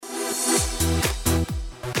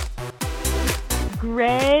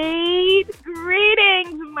Great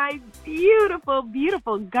greetings, my beautiful,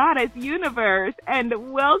 beautiful goddess universe,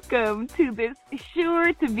 and welcome to this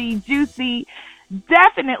sure to be juicy,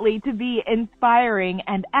 definitely to be inspiring,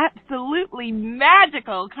 and absolutely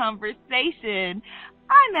magical conversation.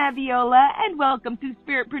 I'm Abiola, and welcome to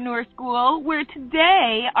Spiritpreneur School, where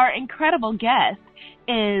today our incredible guest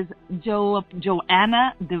is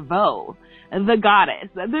Joanna DeVoe, the goddess,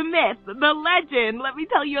 the myth, the legend. Let me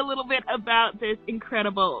tell you a little bit about this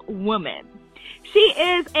incredible woman. She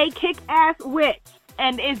is a kick-ass witch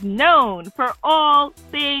and is known for all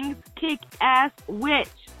things kick-ass witch.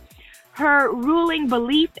 Her ruling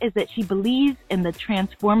belief is that she believes in the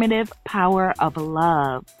transformative power of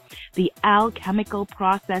love, the alchemical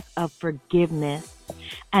process of forgiveness,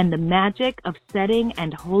 and the magic of setting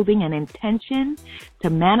and holding an intention to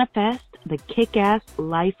manifest the kick-ass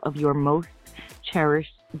life of your most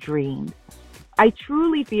cherished dreams. I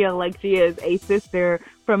truly feel like she is a sister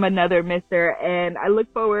from another mister, and I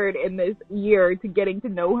look forward in this year to getting to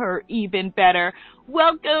know her even better.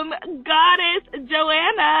 Welcome, Goddess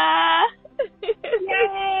Joanna!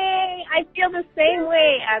 Yay! I feel the same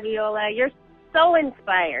way, Abiola. You're so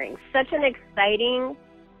inspiring. Such an exciting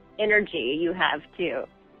energy you have, too.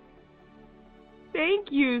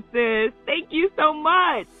 Thank you, sis. Thank you so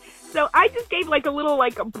much. So I just gave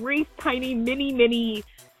a brief, tiny, mini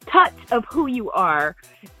touch of who you are.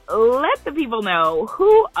 Let the people know,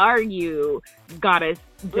 who are you, Goddess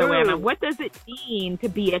Joanna? What does it mean to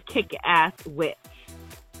be a kick-ass witch?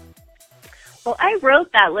 Well, I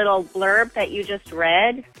wrote that little blurb that you just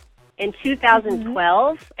read in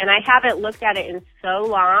 2012, and I haven't looked at it in so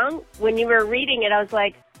long. When you were reading it, I was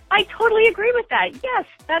like, I totally agree with that. Yes,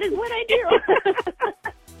 that is what I do.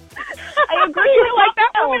 I agree with like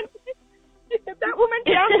that woman. That woman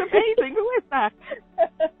sounds amazing. Who is that?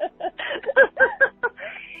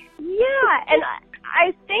 Yeah, and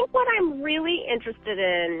I think what I'm really interested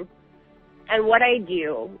in and what I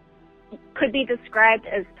do could be described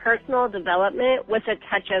as personal development with a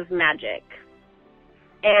touch of magic.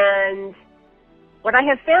 And what I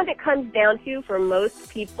have found it comes down to for most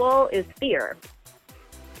people is fear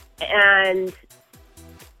and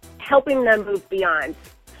helping them move beyond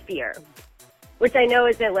fear, which I know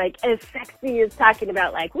isn't as sexy as talking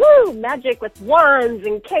about woo, magic with wands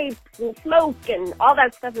and capes and smoke and all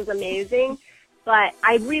that stuff is amazing. But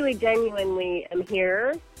I really genuinely am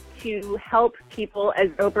here to help people, as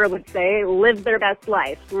Oprah would say, live their best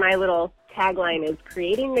life. My little tagline is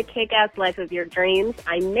creating the kick-ass life of your dreams.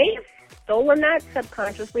 I may have stolen that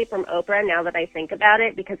subconsciously from Oprah now that I think about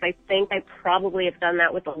it, because I think I probably have done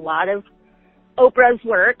that with a lot of Oprah's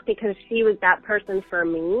work because she was that person for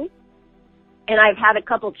me. And I've had a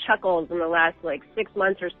couple chuckles in the last 6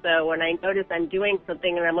 months or so when I notice I'm doing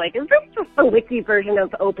something and I'm like, is this just a witchy version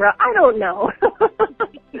of Oprah? I don't know.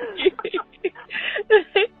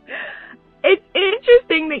 It's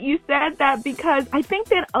interesting that you said that, because I think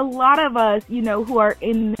that a lot of us, who are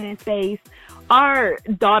in this space are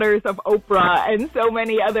daughters of Oprah and so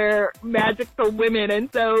many other magical women. And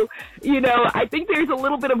so, I think there's a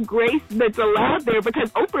little bit of grace that's allowed there, because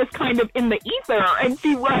Oprah's kind of in the ether, and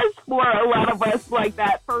she was for a lot of us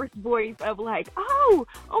that first voice of oh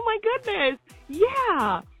my goodness,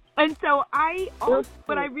 yeah. And so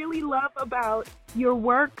what I really love about your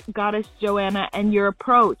work, Goddess Joanna, and your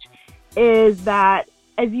approach is that,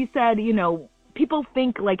 as you said, people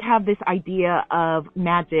think have this idea of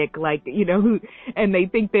magic, and they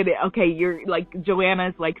think that, okay, you're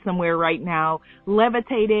Joanna's somewhere right now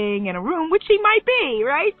levitating in a room, which she might be,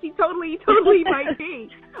 right? She totally might be.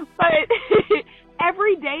 But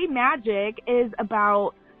everyday magic is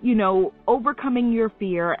about, overcoming your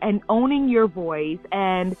fear and owning your voice.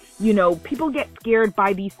 And, people get scared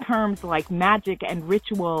by these terms like magic and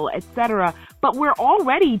ritual, etc. But we're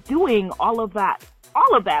already doing all of that.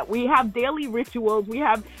 We have daily rituals. We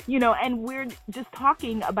have, and we're just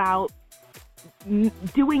talking about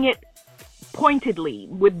doing it pointedly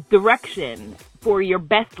with direction for your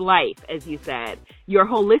best life, as you said, your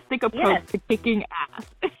holistic approach to kicking ass.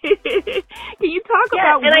 Can you talk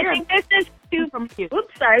about and I think this is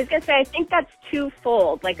I think that's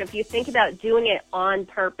twofold. If you think about doing it on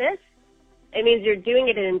purpose, it means you're doing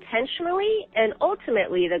it intentionally, and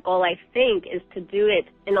ultimately the goal, I think, is to do it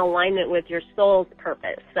in alignment with your soul's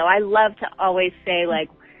purpose. So I love to always say,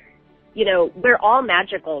 we're all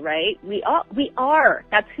magical, right? We are.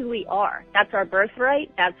 That's who we are. That's our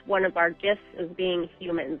birthright. That's one of our gifts as being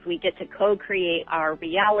humans. We get to co-create our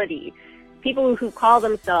reality. People who call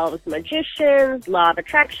themselves magicians, law of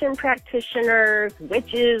attraction practitioners,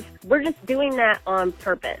 witches, we're just doing that on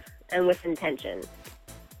purpose and with intention.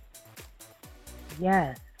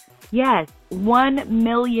 Yes. Yes,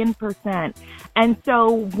 1,000,000%. And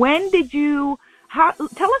so when did you,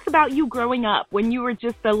 tell us about you growing up when you were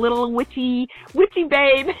just a little witchy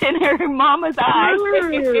babe in her mama's eyes.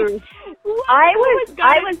 I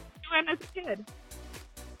was doing as a kid?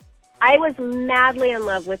 I was madly in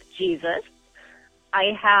love with Jesus.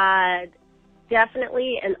 I had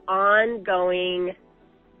definitely an ongoing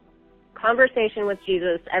conversation with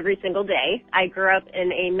Jesus every single day. I grew up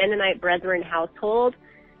in a Mennonite Brethren household,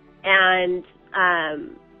 and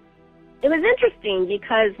it was interesting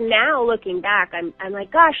because now looking back, I'm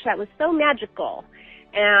like, gosh, that was so magical,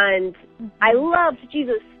 and I loved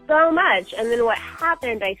Jesus so much. And then what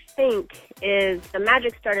happened, I think, is the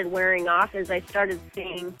magic started wearing off as I started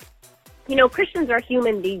seeing, you know, Christians are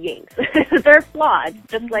human beings. They're flawed,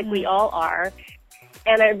 just like we all are.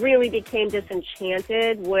 And I really became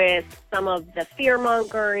disenchanted with some of the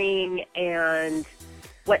fear-mongering and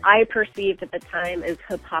what I perceived at the time as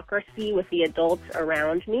hypocrisy with the adults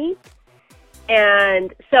around me.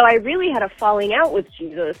 And so I really had a falling out with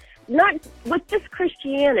Jesus, not with just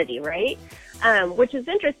Christianity, right? Which is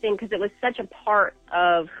interesting because it was such a part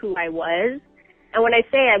of who I was. And when I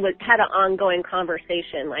say had an ongoing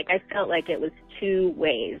conversation, like I felt like it was two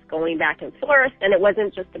ways, going back and forth, and it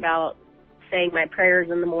wasn't just about saying my prayers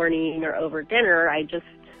in the morning or over dinner. I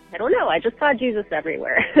don't know, I just saw Jesus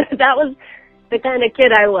everywhere. That was the kind of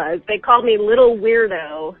kid I was. They called me Little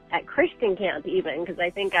Weirdo at Christian camp even, because I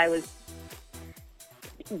think I was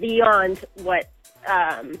beyond what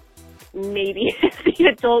maybe the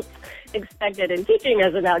adults expected in teaching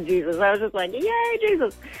us about Jesus. I was just like, yay,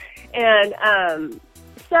 Jesus. And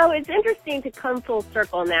so it's interesting to come full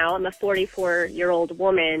circle now. I'm a 44-year-old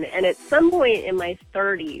woman, and at some point in my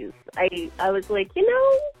 30s, I was like, you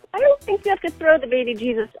know, I don't think you have to throw the baby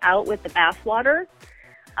Jesus out with the bathwater.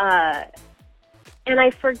 And I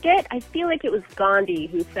feel like it was Gandhi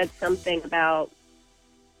who said something about,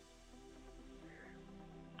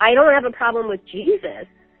 I don't have a problem with Jesus.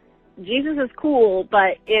 Jesus is cool,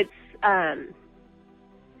 but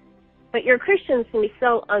but your Christians can be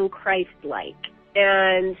so un-Christ-like.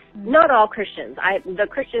 And not all Christians. The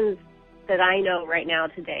Christians that I know right now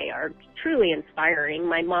today are truly inspiring.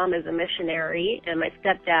 My mom is a missionary, and my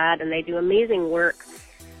stepdad, and they do amazing work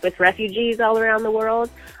with refugees all around the world.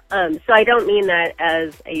 So I don't mean that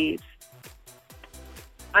as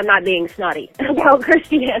I'm not being snotty about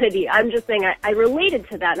Christianity. I'm just saying I related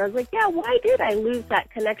to that, and I was like, yeah, why did I lose that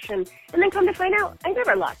connection? And then come to find out, I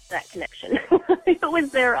never lost that connection. It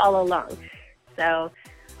was there all along. So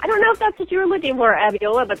I don't know if that's what you were looking for,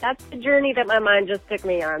 Abiola, but that's the journey that my mind just took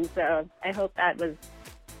me on. So I hope that was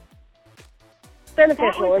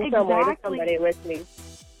beneficial in some way to somebody listening.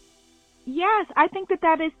 Yes, I think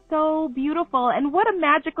that is so beautiful. And what a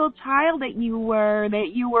magical child that you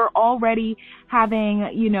were already having,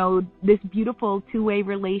 you know, this beautiful two-way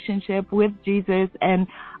relationship with Jesus, and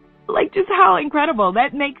like just how incredible.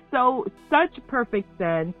 That makes such perfect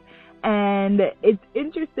sense. And it's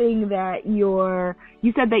interesting that you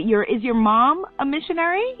said that is your mom a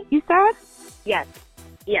missionary, you said? Yes.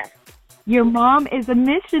 Your mom is a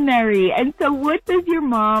missionary. And so what does your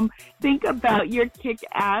mom think about your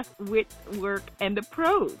kick-ass witch work and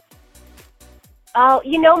approach? Oh,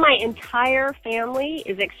 you know, my entire family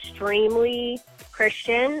is extremely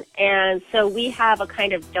Christian, and so we have a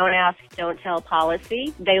kind of don't ask, don't tell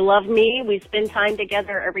policy. They love me. We spend time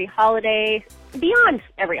together every holiday, beyond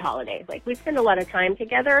every holiday. Like, we spend a lot of time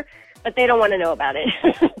together, but they don't want to know about it.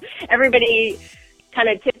 Everybody kind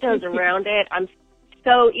of tiptoes around it. I'm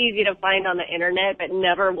so easy to find on the internet, but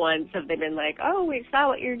never once have they been like, oh, we saw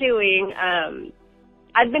what you're doing.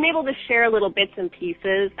 I've been able to share little bits and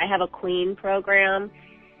pieces. I have a queen program,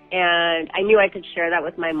 and I knew I could share that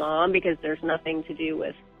with my mom because there's nothing to do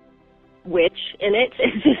with witch in it.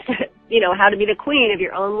 It's just, you know, how to be the queen of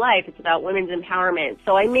your own life. It's about women's empowerment.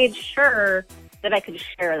 So I made sure that I could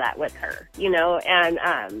share that with her, you know, and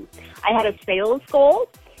I had a sales goal.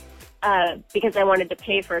 Because I wanted to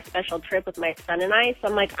pay for a special trip with my son and I. So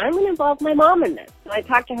I'm like, I'm going to involve my mom in this. So I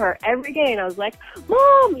talked to her every day, and I was like,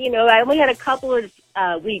 Mom, you know, I only had a couple of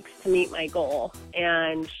weeks to meet my goal,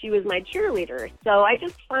 and she was my cheerleader. So I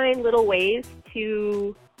just find little ways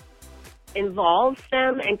to involve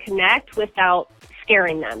them and connect without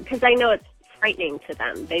scaring them, because I know it's frightening to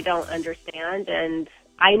them. They don't understand, and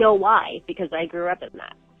I know why, because I grew up in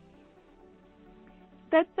that.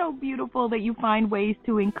 That's so beautiful that you find ways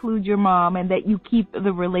to include your mom and that you keep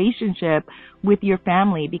the relationship with your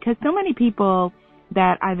family, because so many people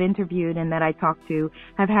that I've interviewed and that I talk to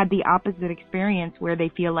have had the opposite experience, where they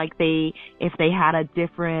feel like if they had a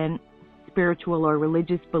different spiritual or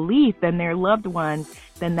religious belief than their loved ones,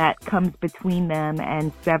 then that comes between them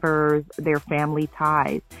and severs their family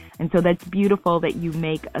ties. And so that's beautiful that you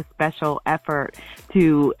make a special effort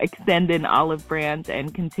to extend an olive branch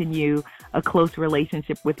and continue a close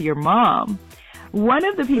relationship with your mom. One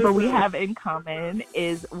of the people we have in common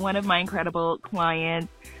is one of my incredible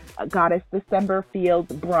clients, Goddess December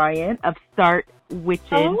Fields Bryant of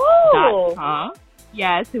StartWitches.com. Oh.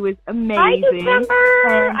 Yes, who is amazing. Hi,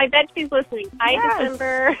 December. I bet she's listening. Hi, yes.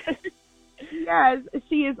 December. Yes,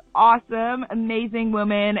 she is awesome, amazing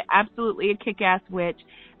woman, absolutely a kick-ass witch.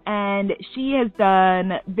 And she has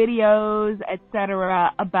done videos,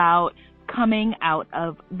 etc., about coming out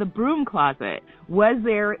of the broom closet. Was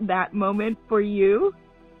there that moment for you?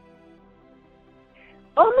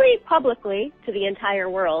 Only publicly to the entire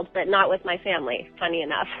world, but not with my family, funny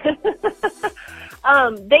enough.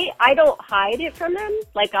 I don't hide it from them.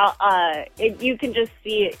 Like, you can just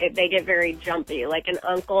see it, they get very jumpy. Like, an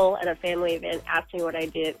uncle at a family event asked me what I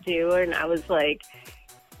do, and I was like,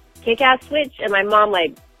 kick-ass witch, and my mom,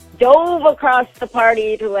 like, dove across the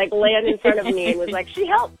party to, like, land in front of me and was like, she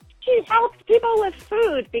helped people with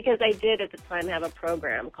food, because I did at the time have a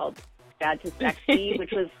program called Bad to Sexy,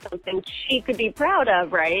 which was something she could be proud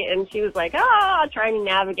of, right? And she was like, trying to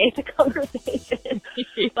navigate the conversation.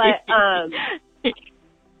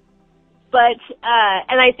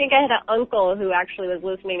 And I think I had an uncle who actually was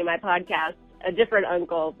listening to my podcast, a different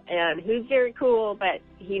uncle, and who's very cool, but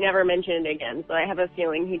he never mentioned it again. So I have a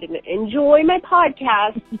feeling he didn't enjoy my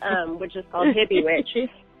podcast, which is called Hippie Witch.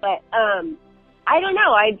 But I don't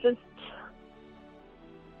know.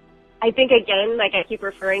 I think, again, like, I keep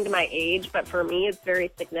referring to my age, but for me, it's very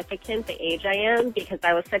significant, the age I am, because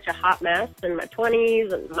I was such a hot mess in my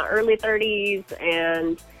 20s and my early 30s,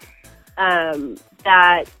 and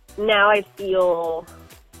that now I feel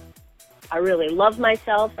I really love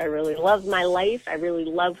myself, I really love my life, I really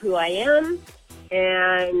love who I am,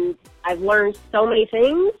 and I've learned so many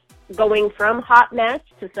things going from hot mess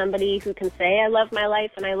to somebody who can say I love my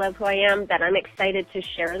life and I love who I am, that I'm excited to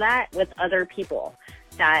share that with other people.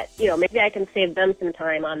 That, maybe I can save them some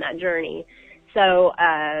time on that journey. So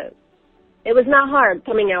it was not hard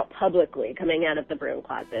coming out publicly, coming out of the broom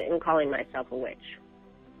closet and calling myself a witch.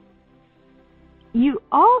 You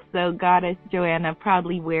also, Goddess Joanna,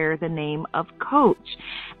 proudly wear the name of Coach.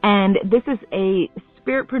 And this is a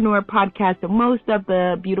Spiritpreneur podcast, and most of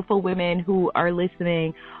the beautiful women who are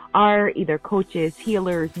listening are either coaches,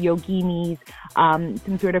 healers, yoginis,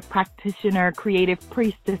 some sort of practitioner, creative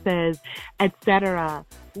priestesses, etc.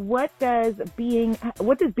 What does being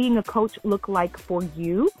a coach look like for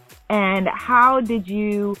you, and how did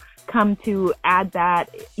you come to add that,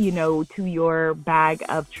 to your bag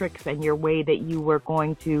of tricks and your way that you were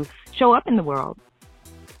going to show up in the world?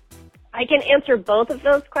 I can answer both of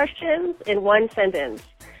those questions in one sentence.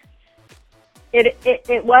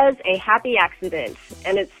 It was a happy accident,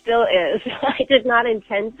 and it still is. I did not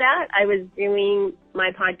intend that. I was doing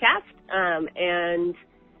my podcast, and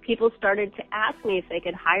people started to ask me if they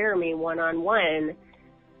could hire me one-on-one,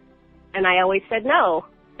 and I always said no,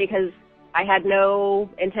 because I had no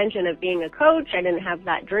intention of being a coach. I didn't have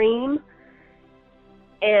that dream,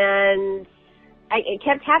 and it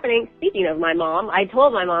kept happening. Speaking of my mom, I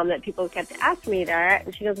told my mom that people kept asking me that,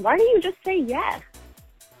 and she goes, why don't you just say yes?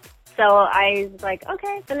 So I was like,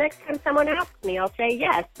 okay, the next time someone asks me, I'll say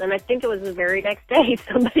yes. And I think it was the very next day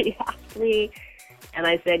somebody asked me, and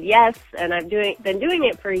I said yes, and I've been doing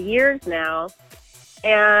it for years now.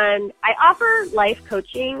 And I offer life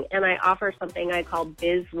coaching, and I offer something I call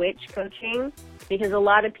Biz Witch coaching, because a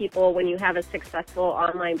lot of people, when you have a successful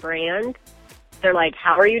online brand, they're like,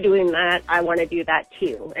 how are you doing that? I want to do that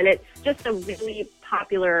too. And it's just a really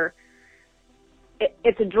popular,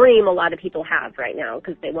 it's a dream a lot of people have right now,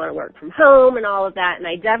 because they want to work from home and all of that. And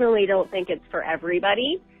I definitely don't think it's for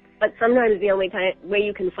everybody, but sometimes the only way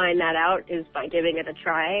you can find that out is by giving it a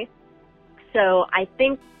try. So I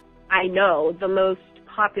think I know the most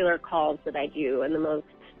popular calls that I do, and the most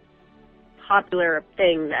popular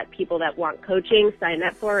thing that people that want coaching sign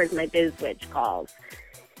up for is my Biz Witch calls.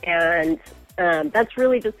 And that's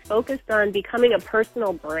really just focused on becoming a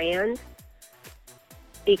personal brand,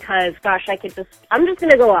 because, gosh, I'm just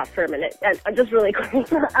going to go off for a minute, just really quick.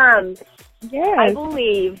 Yes. I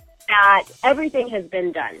believe that everything has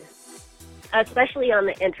been done, especially on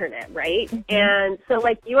the internet, right? Mm-hmm. And so,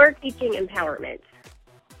 like, you're teaching empowerment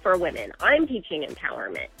for women. I'm teaching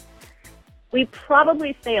empowerment. We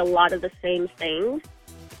probably say a lot of the same things,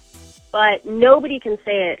 but nobody can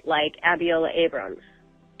say it like Abiola Abrams,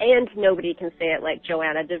 and nobody can say it like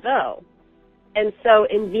Joanna DeVoe. And so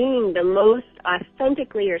in being the most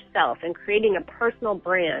authentically yourself and creating a personal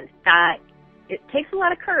brand, that it takes a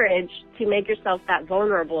lot of courage to make yourself that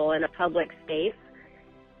vulnerable in a public space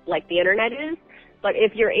like the internet is. But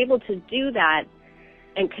if you're able to do that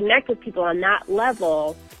and connect with people on that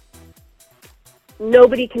level,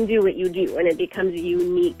 nobody can do what you do, and it becomes a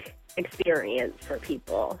unique experience for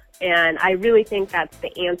people. And I really think that's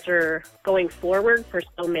the answer going forward for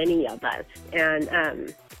so many of us.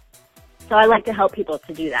 And so I like to help people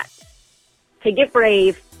to do that, to get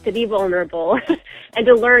brave, to be vulnerable, and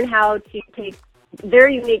to learn how to take their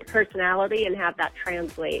unique personality and have that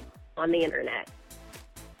translate on the internet.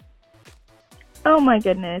 Oh my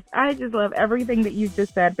goodness. I just love everything that you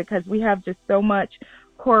just said, because we have just so much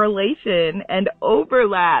correlation and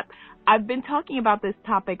overlap. I've been talking about this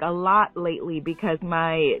topic a lot lately because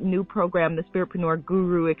my new program, the Spiritpreneur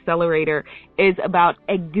Guru Accelerator, is about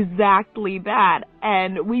exactly that.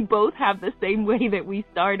 And we both have the same way that we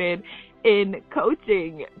started in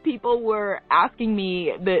coaching. People were asking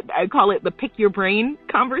me that I call it the pick your brain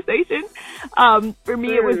conversation. For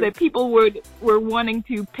me, it was that people were wanting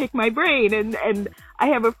to pick my brain, and I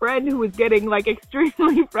have a friend who was getting like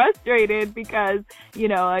extremely frustrated because, you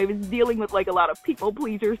know, I was dealing with like a lot of people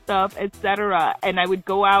pleaser stuff, etc. And I would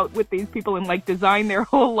go out with these people and like design their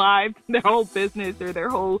whole lives, their whole business, or their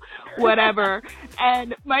whole whatever.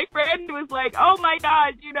 And my friend was like, "Oh my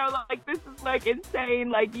God, you know, like this is like insane.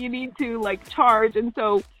 Like you need to like charge." And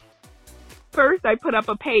so first I put up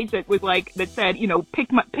a page that was like, that said, you know, pick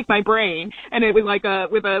my brain. And it was like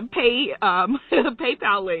with a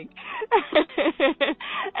PayPal link.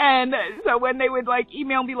 And so when they would like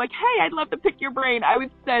email me like, "Hey, I'd love to pick your brain," I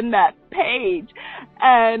would send that page.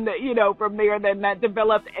 And, you know, from there, then that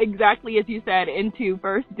developed exactly as you said into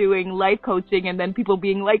first doing life coaching, and then people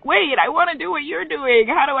being like, "Wait, I want to do what you're doing.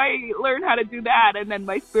 How do I learn how to do that?" And then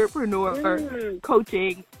my Spiritpreneur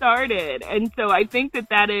coaching started. And so I think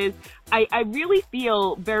that is, I really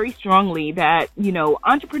feel very strongly that, you know,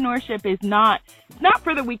 entrepreneurship is not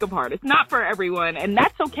for the weak of heart. It's not for everyone, and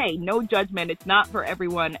that's okay. No judgment. It's not for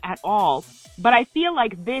everyone at all. But I feel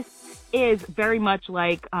like this is very much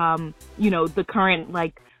like, you know, the current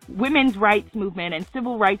like women's rights movement and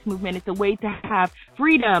civil rights movement. It's a way to have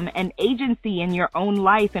freedom and agency in your own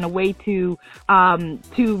life, and a way to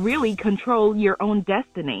really control your own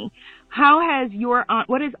destiny. How has your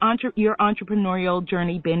entrepreneurial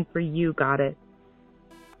journey been for you, Goddess?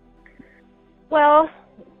 Well,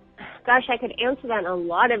 gosh, I could answer that in a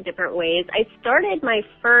lot of different ways. I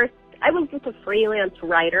was just a freelance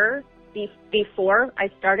writer before I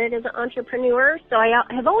started as an entrepreneur. So I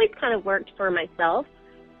have always kind of worked for myself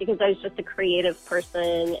because I was just a creative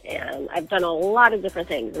person, and I've done a lot of different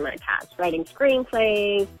things in my past, writing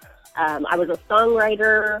screenplays. I was a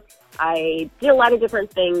songwriter. I did a lot of different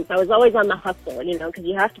things. I was always on the hustle, you know, because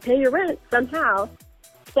you have to pay your rent somehow.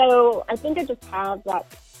 So I think I just have that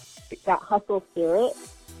hustle spirit.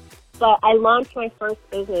 But I launched my first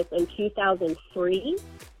business in 2003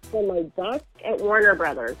 from my desk at Warner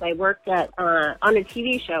Brothers. I worked on a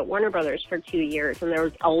TV show at Warner Brothers for 2 years, and there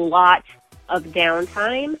was a lot of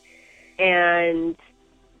downtime. And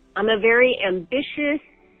I'm a very ambitious,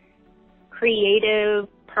 creative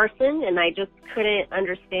person, and I just couldn't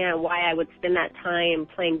understand why I would spend that time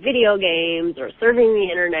playing video games or surfing the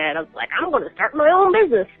internet. I was like, I'm going to start my own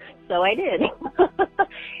business. So I did.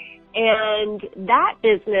 And that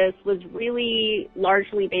business was really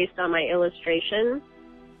largely based on my illustration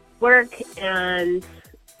work and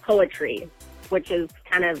poetry, which is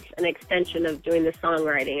kind of an extension of doing the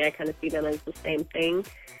songwriting. I kind of see them as the same thing.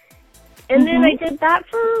 And then I did that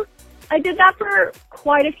for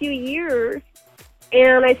quite a few years.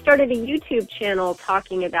 And I started a YouTube channel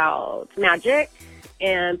talking about magic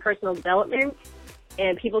and personal development,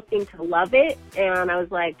 and people seemed to love it. And I was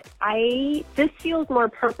like, this feels more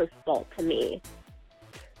purposeful to me.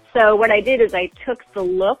 So what I did is I took the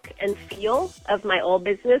look and feel of my old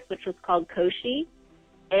business, which was called Koshi,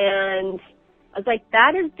 and I was like,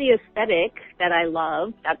 that is the aesthetic that I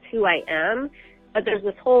love. That's who I am. But there's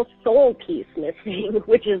this whole soul piece missing,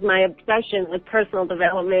 which is my obsession with personal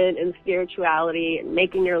development and spirituality and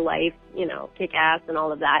making your life, you know, kick ass and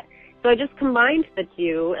all of that. So I just combined the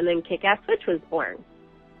two, and then Kick Ass Witch was born.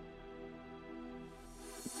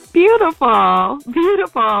 Beautiful,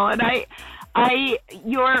 beautiful. And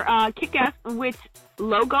your Kick Ass Witch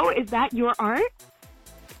logo, is that your art?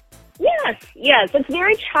 Yes. It's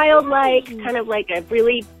very childlike, kind of like a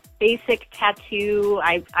really basic tattoo.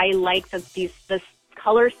 I like this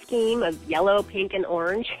color scheme of yellow, pink, and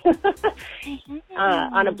orange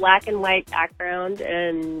on a black and white background.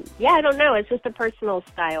 And yeah, I don't know. It's just a personal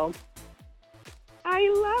style. I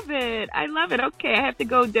love it. I love it. Okay, I have to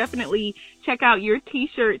go definitely check out your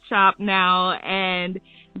t-shirt shop now and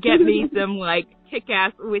get me some like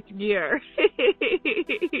kick-ass witch gear.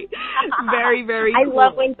 Very, very I cool.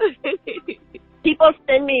 love when people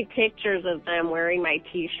send me pictures of them wearing my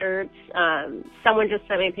t-shirts. Someone just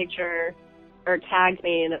sent me a picture or tagged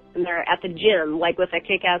me and they're at the gym, like with a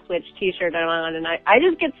kick-ass witch t-shirt on, and I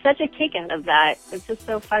just get such a kick out of that. It's just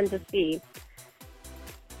so fun to see.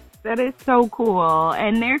 That is so cool.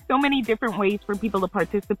 And there's so many different ways for people to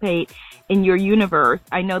participate in your universe.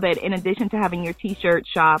 I know that in addition to having your t-shirt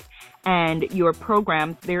shop and your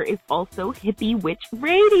programs, there is also Hippie Witch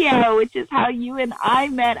Radio, which is how you and I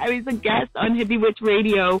met. I was a guest on Hippie Witch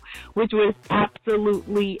Radio, which was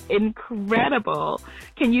absolutely incredible.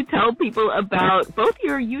 Can you tell people about both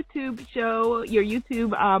your YouTube show, your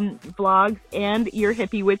YouTube vlogs, and your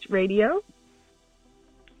Hippie Witch Radio?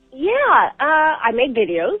 Yeah, I make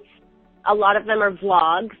videos. A lot of them are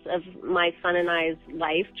vlogs of my son and I's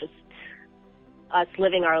life, just us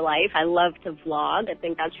living our life. I love to vlog. I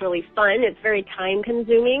think that's really fun. It's very time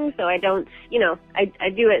consuming, so I don't, I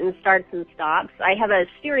do it in starts and stops. I have a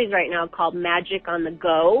series right now called Magic on the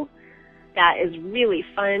Go that is really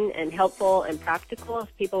fun and helpful and practical.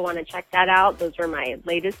 If people want to check that out, those are my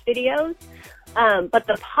latest videos. But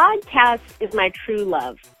the podcast is my true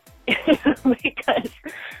love because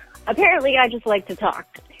apparently I just like to talk.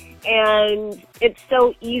 And it's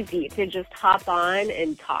so easy to just hop on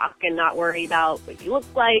and talk and not worry about what you look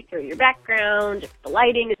like or your background, if the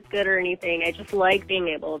lighting is good or anything. I just like being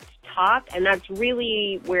able to talk, and that's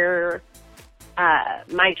really where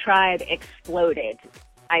my tribe exploded.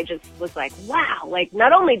 I just was like, wow, like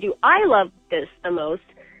not only do I love this the most,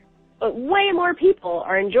 but way more people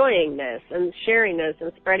are enjoying this and sharing this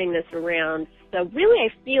and spreading this around. So really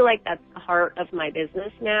I feel like that's the heart of my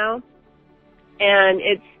business now. And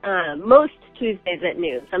it's most Tuesdays at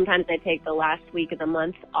noon. Sometimes I take the last week of the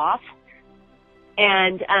month off.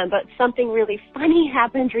 And but something really funny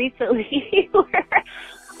happened recently where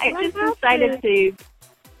I just decided to.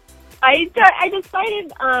 I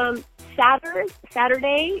decided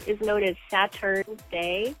Saturday is known as Saturn's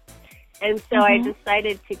Day, and so I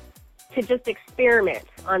decided to just experiment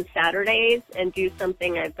on Saturdays and do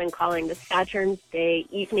something I've been calling the Saturn's Day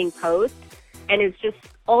Evening Post, and it's just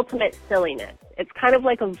ultimate silliness. It's kind of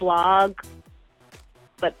like a vlog,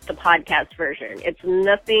 but the podcast version. It's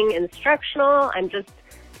nothing instructional. I'm just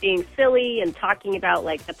being silly and talking about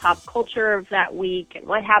like the pop culture of that week and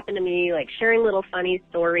what happened to me, like sharing little funny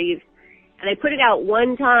stories. And I put it out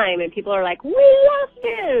one time and people are like, we love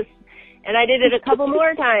this. And I did it a couple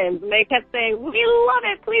more times and they kept saying, we love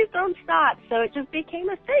it, please don't stop. So it just became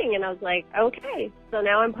a thing and I was like, okay. So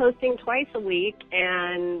now I'm posting twice a week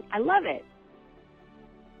and I love it.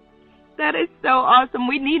 That is so awesome.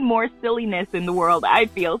 We need more silliness in the world, I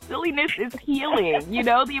feel. Silliness is healing,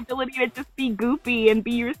 the ability to just be goofy and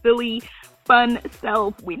be your silly, fun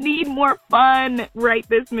self. We need more fun right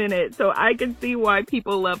this minute. So I can see why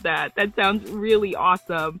people love that. That sounds really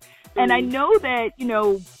awesome. And I know that,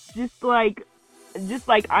 just like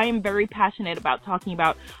I am very passionate about talking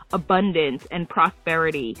about abundance and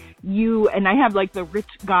prosperity. And I have like the Rich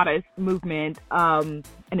Goddess movement.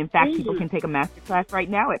 And in fact, people can take a masterclass right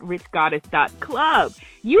now at richgoddess.club.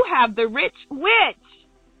 You have the Rich Witch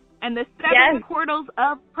and the 7 portals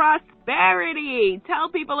of prosperity. Tell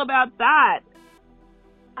people about that.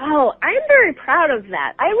 Oh, I'm very proud of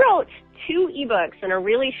that. I wrote 2 ebooks in a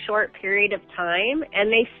really short period of time, and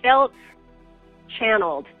they felt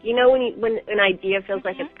channeled. When an idea feels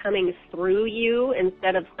like it's coming through you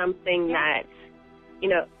instead of something that,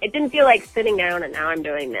 it didn't feel like sitting down and now I'm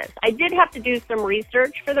doing this. I did have to do some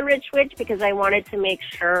research for the Rich Witch because I wanted to make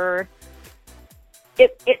sure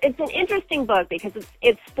it's an interesting book because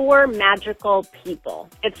it's for magical people.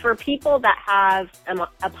 It's for people that have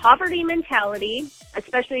a poverty mentality,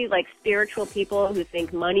 especially like spiritual people who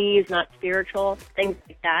think money is not spiritual, things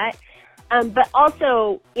like that. But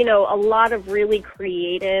also, a lot of really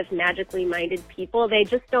creative, magically minded people, they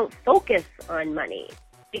just don't focus on money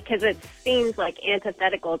because it seems like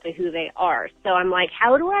antithetical to who they are. So I'm like,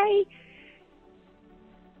 how do I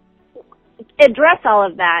address all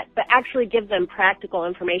of that, but actually give them practical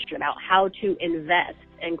information about how to invest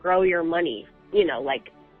and grow your money, like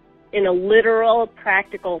in a literal,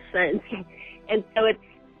 practical sense. And so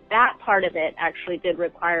that part of it actually did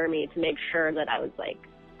require me to make sure that I was like,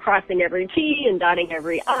 crossing every T and dotting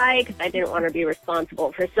every I because I didn't want to be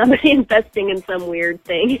responsible for somebody investing in some weird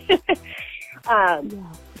thing.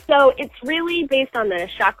 So it's really based on the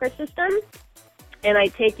chakra system, and I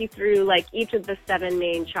take you through like each of the 7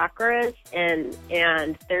 main chakras, and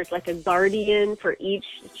there's like a guardian for each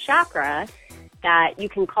chakra, that you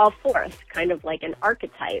can call forth, kind of like an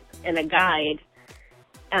archetype and a guide.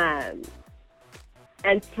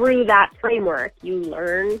 And through that framework, you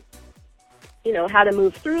learn, you know, how to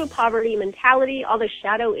move through a poverty mentality, all the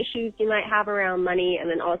shadow issues you might have around money, and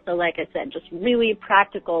then also, like I said, just really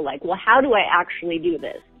practical, like, well, how do I actually do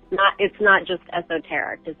this? It's not just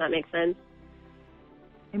esoteric. Does that make sense?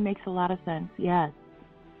 It makes a lot of sense, yes.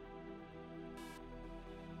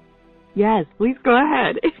 Yes, please go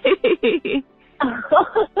ahead.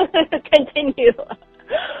 Continue.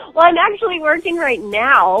 Well, I'm actually working right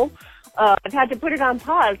now. I've had to put it on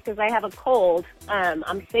pause because I have a cold.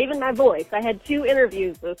 I'm saving my voice. I had 2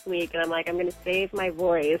 interviews this week, and I'm like, I'm going to save my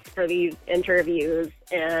voice for these interviews,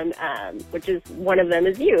 and which is one of them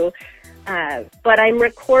is you. But I'm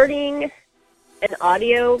recording an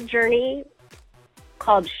audio journey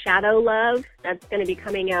called Shadow Love that's going to be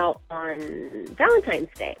coming out on Valentine's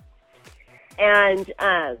Day. And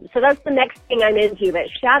so that's the next thing I'm into. But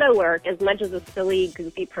shadow work, as much as a silly,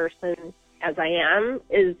 goofy person as I am,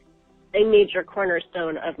 is a major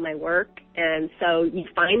cornerstone of my work. And so you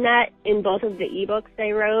find that in both of the ebooks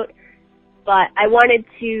I wrote. But I wanted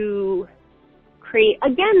to create,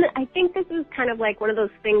 again, I think this is kind of like one of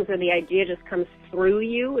those things where the idea just comes through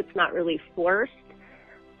you. It's not really forced.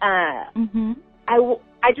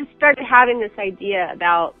 I just started having this idea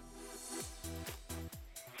about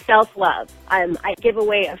self-love. I give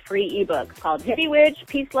away a free ebook called Hippie Witch,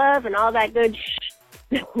 Peace, Love, and all that good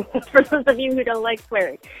for those of you who don't like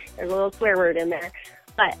swearing. There's a little swear word in there.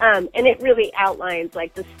 But, and it really outlines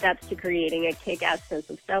like the steps to creating a kick-ass sense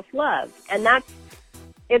of self-love. And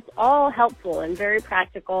it's all helpful and very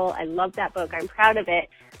practical. I love that book. I'm proud of it.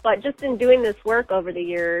 But just in doing this work over the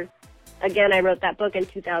years, again, I wrote that book in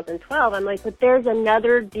 2012. I'm like, but there's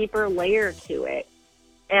another deeper layer to it.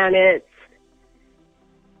 And it's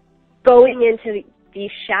going into the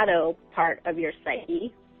shadow part of your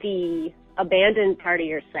psyche, the abandoned part of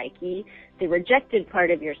your psyche, the rejected part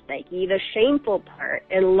of your psyche, the shameful part,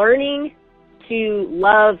 and learning to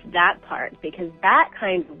love that part, because that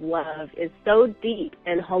kind of love is so deep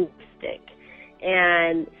and holistic.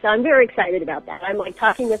 And so I'm very excited about that. I'm like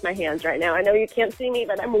talking with my hands right now. I know you can't see me,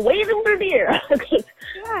 but I'm waving through the air.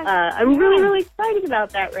 I'm really, really excited about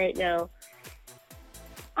that right now.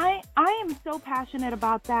 I am so passionate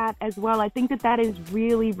about that as well. I think that is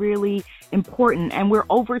really, really important. And we're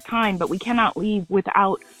over time, but we cannot leave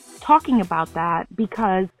without talking about that,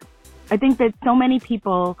 because I think that so many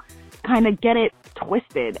people kind of get it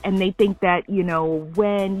twisted, and they think that, you know,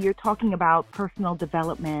 when you're talking about personal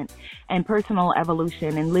development and personal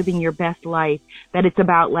evolution and living your best life, that it's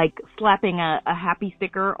about like slapping a happy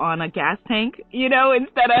sticker on a gas tank, you know,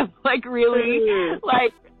 instead of like really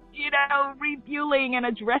like, you know, refueling and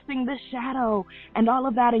addressing the shadow and all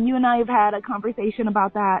of that. And you and I have had a conversation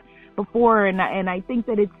about that before, and I think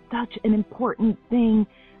that it's such an important thing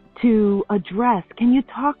to address. Can you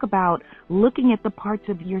talk about looking at the parts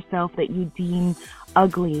of yourself that you deem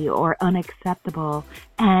ugly or unacceptable,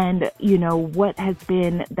 and, you know, what has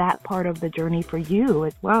been that part of the journey for you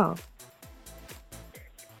as well?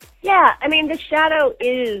 Yeah, I mean, the shadow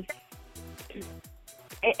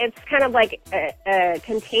it's kind of like a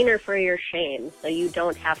container for your shame, so you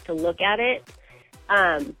don't have to look at it.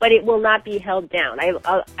 But it will not be held down.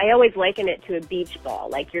 I always liken it to a beach ball.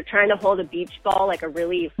 Like you're trying to hold a beach ball, like a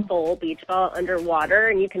really full beach ball underwater,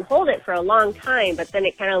 and you can hold it for a long time, but then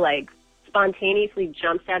it kind of like spontaneously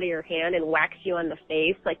jumps out of your hand and whacks you on the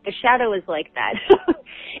face. Like the shadow is like that.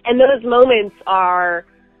 And those moments are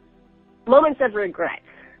moments of regret.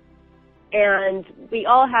 And we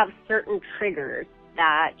all have certain triggers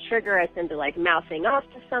that trigger us into like mouthing off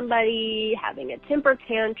to somebody, having a temper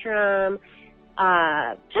tantrum,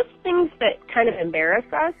 just things that kind of embarrass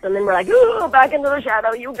us, and then we're like, ooh, back into the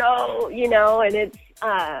shadow you go, you know, and it's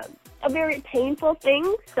a very painful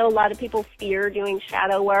thing. So a lot of people fear doing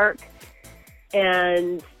shadow work.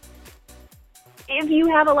 And if you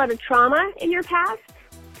have a lot of trauma in your past,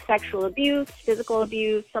 sexual abuse, physical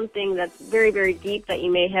abuse, something that's very, very deep that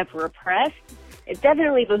you may have repressed, it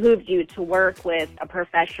definitely behooves you to work with a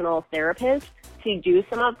professional therapist to do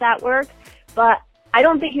some of that work. But I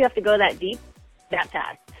don't think you have to go that deep that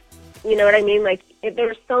fast. You know what I mean? Like,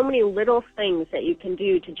 there's so many little things that you can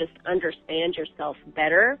do to just understand yourself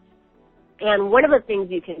better. And one of the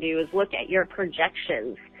things you can do is look at your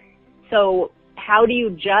projections. So how do you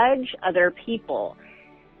judge other people?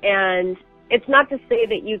 And it's not to say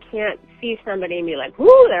that you can't see somebody and be like,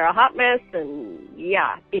 whoo, they're a hot mess, and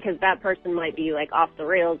yeah, because that person might be like off the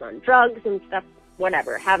rails on drugs and stuff,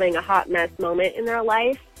 whatever, having a hot mess moment in their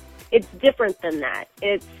life. It's different than that.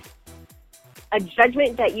 It's a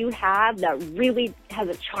judgment that you have that really has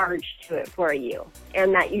a charge to it for you,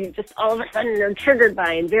 and that you just all of a sudden are triggered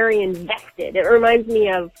by and very invested. It reminds me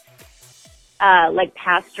of like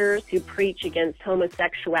pastors who preach against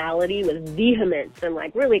homosexuality with vehemence and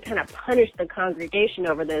like really kind of punish the congregation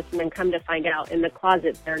over this, and then come to find out in the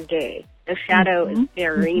closet they're gay. The shadow is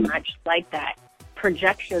very much like that.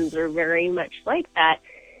 Projections are very much like that.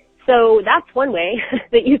 So that's one way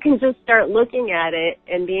that you can just start looking at it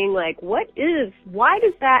and being like, why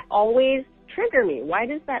does that always trigger me? Why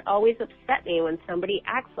does that always upset me when somebody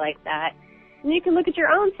acts like that? And you can look at your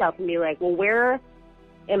own self and be like, well, where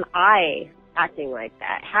am I acting like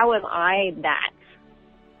that? How am I that?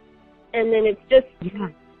 And then it's just,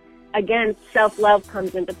 again, self-love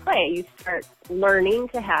comes into play. You start learning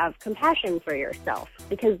to have compassion for yourself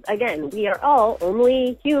because, again, we are all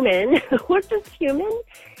only human. We're just human.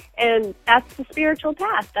 And that's the spiritual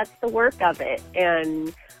path. That's the work of it.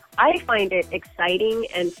 And I find it exciting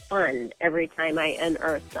and fun every time I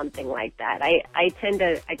unearth something like that. I tend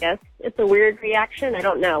to, I guess it's a weird reaction. I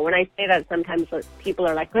don't know. When I say that, sometimes people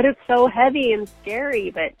are like, but it's so heavy and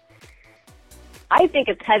scary. But I think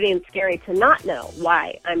it's heavy and scary to not know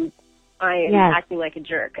why I am acting like a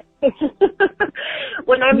jerk.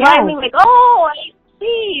 When I'm finding like, oh, I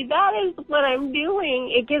see, that is what I'm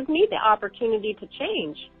doing, it gives me the opportunity to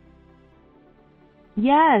change.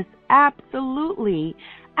 Yes, absolutely.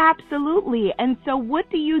 Absolutely. And so what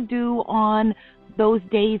do you do on those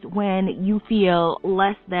days when you feel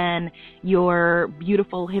less than your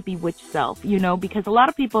beautiful hippie witch self? You know, because a lot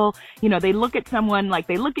of people, you know, they look at someone like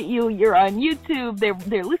they look at you, you're on YouTube,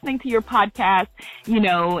 they're listening to your podcast, you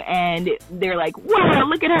know, and they're like, wow,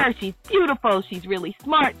 look at her. She's beautiful. She's really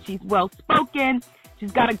smart. She's well spoken.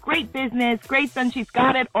 She's got a great business, great son. She's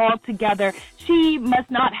got it all together. She must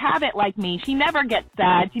not have it like me. She never gets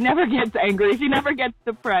sad. She never gets angry. She never gets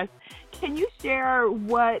depressed. Can you share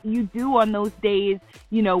what you do on those days,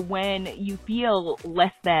 you know, when you feel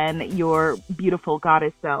less than your beautiful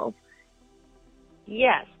goddess self?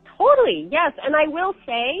 Yes, totally. Yes. And I will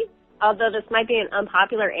say, although this might be an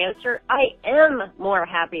unpopular answer, I am more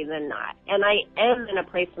happy than not. And I am in a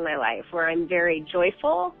place in my life where I'm very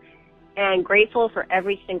joyful and grateful for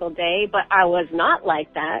every single day, but I was not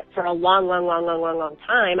like that for a long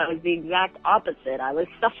time. I was the exact opposite. I was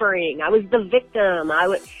suffering. I was the victim. I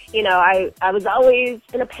was always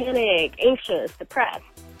in a panic, anxious, depressed.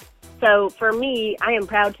 So for me, I am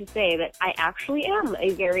proud to say that I actually am a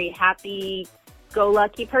very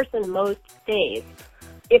happy-go-lucky person most days.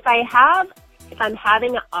 If I'm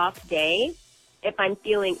having an off day, if I'm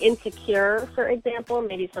feeling insecure, for example,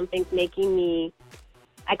 maybe something's making me,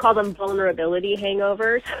 I call them vulnerability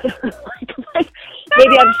hangovers.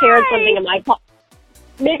 Maybe I've shared something on my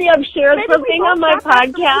something on my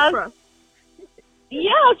podcast.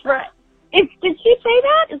 Yes, right. Did she say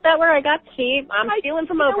that? Is that where I got Steve? I'm stealing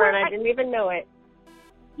from Oprah and I didn't even know it.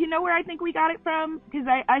 You know where I think we got it from? Because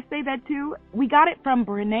I say that too. We got it from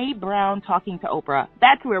Brene Brown talking to Oprah.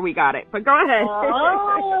 That's where we got it. But go ahead.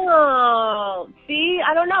 Oh, see,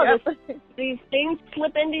 I don't know. Yep. These things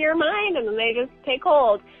slip into your mind and then they just take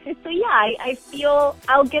hold. So yeah, I feel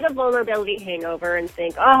I'll get a vulnerability hangover and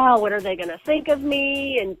think, oh, what are they going to think of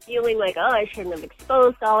me? And feeling like, oh, I shouldn't have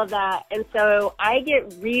exposed all of that. And so I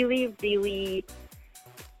get really, really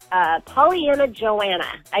Pollyanna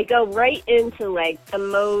Joanna. I go right into like the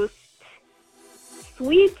most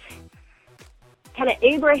sweet kind of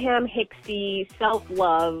Abraham Hicksy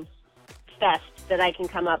self-love fest that I can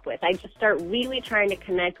come up with. I just start really trying to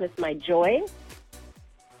connect with my joy.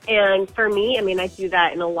 And for me, I mean, I do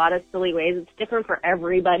that in a lot of silly ways. It's different for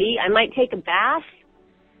everybody. I might take a bath.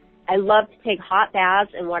 I love to take hot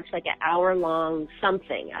baths and watch like an hour-long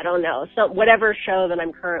something. I don't know. So whatever show that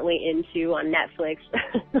I'm currently into on Netflix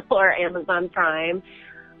or Amazon Prime.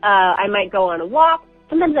 I might go on a walk.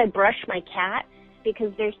 Sometimes I brush my cat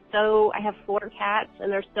because I have 4 cats and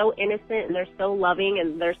they're so innocent and they're so loving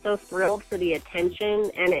and they're so thrilled for the attention,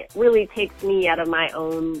 and it really takes me out of my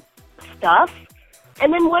own stuff.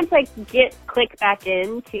 And then once I click back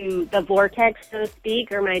into the vortex, so to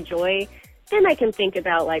speak, or my joy, then I can think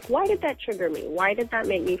about, like, why did that trigger me? Why did that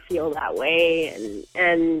make me feel that way?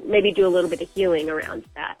 And maybe do a little bit of healing around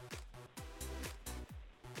that.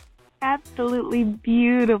 Absolutely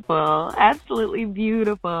beautiful. Absolutely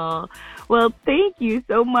beautiful. Well, thank you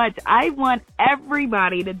so much. I want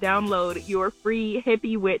everybody to download your free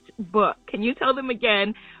Hippie Witch book. Can you tell them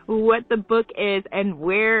again what the book is and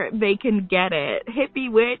where they can get it?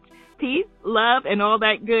 Hippie Witch, peace, love, and all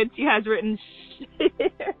that good she has written.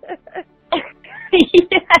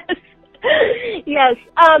 Yes. Yes.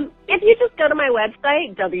 If you just go to my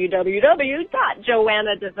website,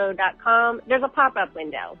 www.joannadevoe.com, there's a pop-up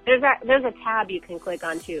window. There's a tab you can click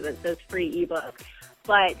onto that says free ebook.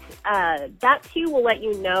 But that too will let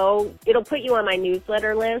you know. It'll put you on my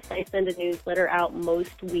newsletter list. I send a newsletter out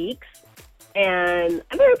most weeks. And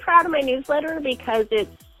I'm very proud of my newsletter because it's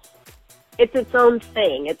its own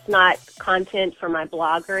thing. It's not content for my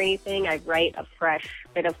blog or anything. I write a fresh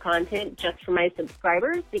bit of content just for my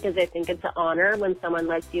subscribers because I think it's an honor when someone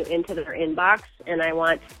lets you into their inbox, and I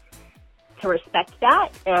want to respect that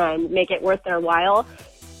and make it worth their while.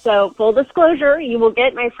 So full disclosure, you will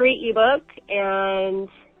get my free ebook, and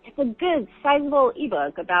it's a good, sizable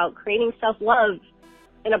ebook about creating self-love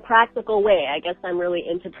in a practical way. I guess I'm really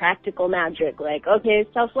into practical magic. Like, okay,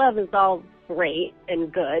 self-love is all great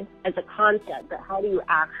and good as a concept, but how do you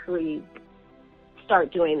actually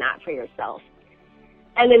start doing that for yourself?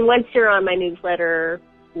 And then once you're on my newsletter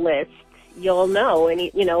list, you'll know,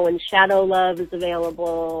 and when Shadow Love is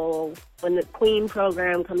available, when the Queen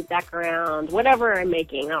program comes back around, whatever I'm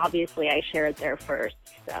making, obviously I share it there first.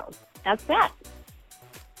 So that's that.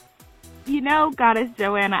 Goddess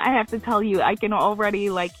Joanna, I have to tell you, I can already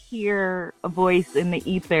hear a voice in the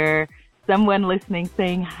ether, someone listening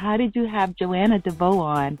saying, how did you have Joanna DeVoe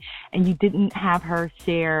on and you didn't have her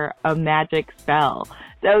share a magic spell?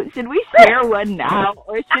 So should we share one now,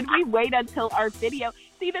 or should we wait until our video?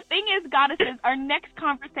 See, the thing is, Goddesses, our next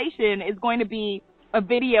conversation is going to be a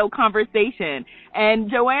video conversation.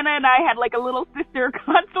 And Joanna and I had a little sister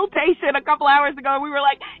consultation a couple hours ago. We were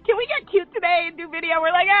like, can we get cute today and do video?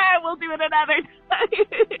 We're like, we'll do it another time.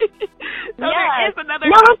 So there is another.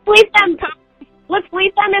 No, let's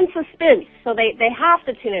leave them in suspense. So they have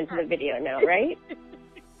to tune into the video now, right?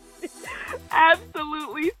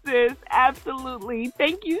 Absolutely, sis. Absolutely.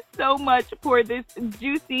 Thank you so much for this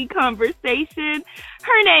juicy conversation.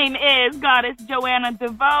 Her name is Goddess Joanna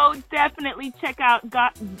DeVoe. Definitely check out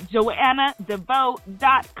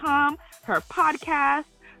JoannaDeVoe.com, her podcast,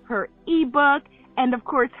 her ebook, and of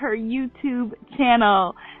course her YouTube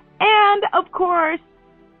channel. And of course,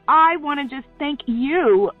 I want to just thank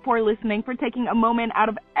you for listening, for taking a moment out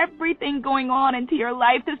of everything going on into your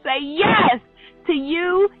life to say yes to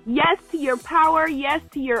you, yes to your power, yes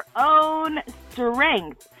to your own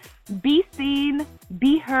strength. Be seen,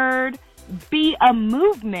 be heard, be a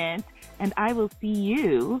movement, and I will see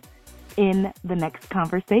you in the next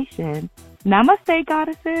conversation. Namaste,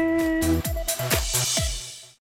 Goddesses.